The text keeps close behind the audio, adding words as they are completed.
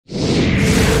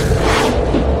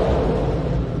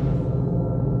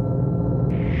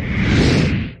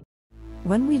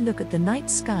When we look at the night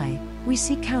sky, we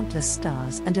see countless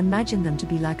stars and imagine them to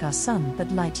be like our sun but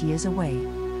light years away.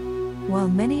 While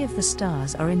many of the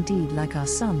stars are indeed like our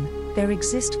sun, there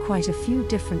exist quite a few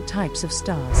different types of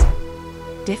stars,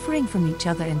 differing from each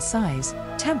other in size,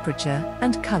 temperature,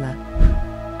 and color.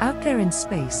 Out there in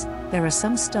space, there are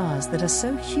some stars that are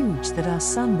so huge that our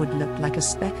sun would look like a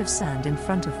speck of sand in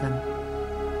front of them.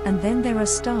 And then there are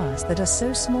stars that are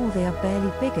so small they are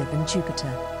barely bigger than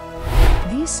Jupiter.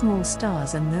 These small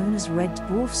stars are known as red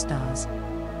dwarf stars.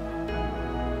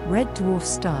 Red dwarf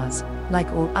stars,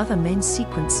 like all other main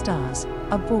sequence stars,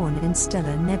 are born in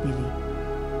stellar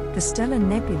nebulae. The stellar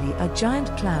nebulae are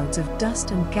giant clouds of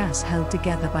dust and gas held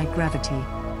together by gravity.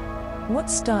 What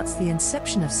starts the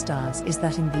inception of stars is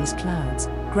that in these clouds,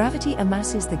 gravity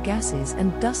amasses the gases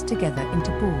and dust together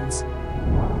into balls.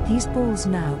 These balls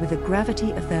now, with a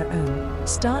gravity of their own,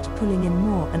 start pulling in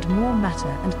more and more matter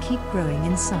and keep growing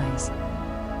in size.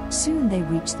 Soon they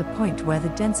reach the point where the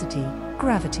density,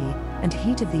 gravity, and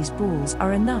heat of these balls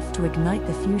are enough to ignite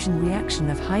the fusion reaction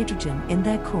of hydrogen in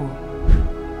their core.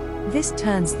 This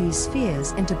turns these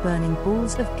spheres into burning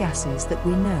balls of gases that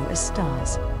we know as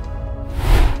stars.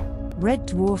 Red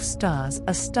dwarf stars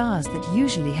are stars that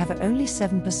usually have only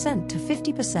 7% to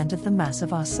 50% of the mass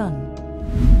of our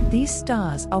Sun. These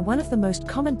stars are one of the most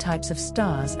common types of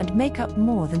stars and make up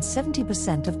more than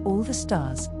 70% of all the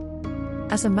stars.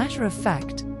 As a matter of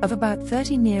fact, of about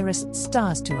 30 nearest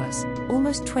stars to us,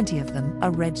 almost 20 of them are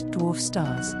red dwarf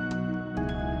stars.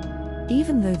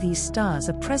 Even though these stars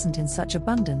are present in such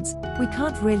abundance, we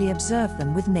can't really observe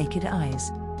them with naked eyes.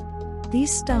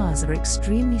 These stars are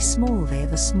extremely small. They are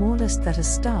the smallest that a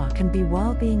star can be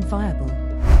while being viable.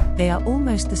 They are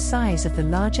almost the size of the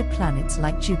larger planets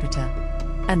like Jupiter.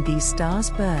 And these stars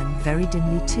burn very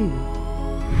dimly too.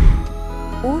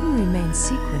 Ordinary main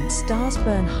sequence stars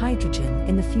burn hydrogen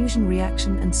in the fusion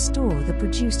reaction and store the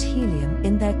produced helium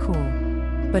in their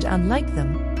core. But unlike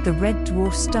them, the red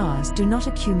dwarf stars do not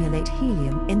accumulate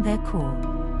helium in their core.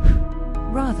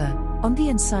 Rather, on the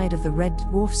inside of the red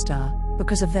dwarf star,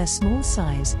 because of their small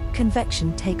size,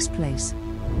 convection takes place.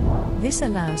 This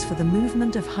allows for the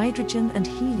movement of hydrogen and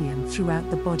helium throughout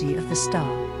the body of the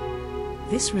star.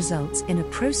 This results in a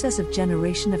process of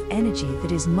generation of energy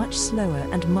that is much slower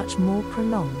and much more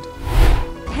prolonged.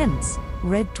 Hence,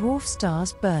 red dwarf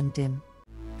stars burn dim.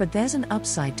 But there's an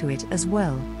upside to it as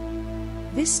well.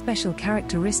 This special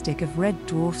characteristic of red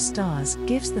dwarf stars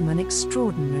gives them an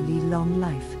extraordinarily long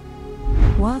life.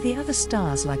 While the other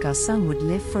stars like our Sun would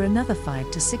live for another 5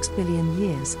 to 6 billion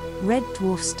years, red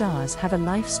dwarf stars have a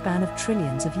lifespan of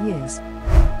trillions of years.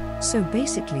 So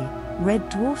basically,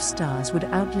 red dwarf stars would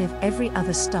outlive every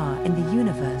other star in the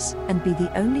universe and be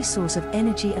the only source of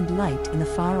energy and light in the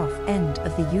far-off end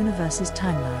of the universe's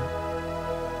timeline.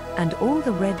 And all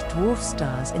the red dwarf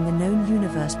stars in the known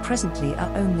universe presently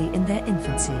are only in their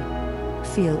infancy.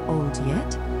 Feel old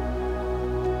yet?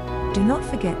 Do not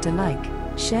forget to like,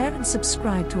 share and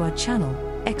subscribe to our channel,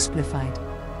 Explified.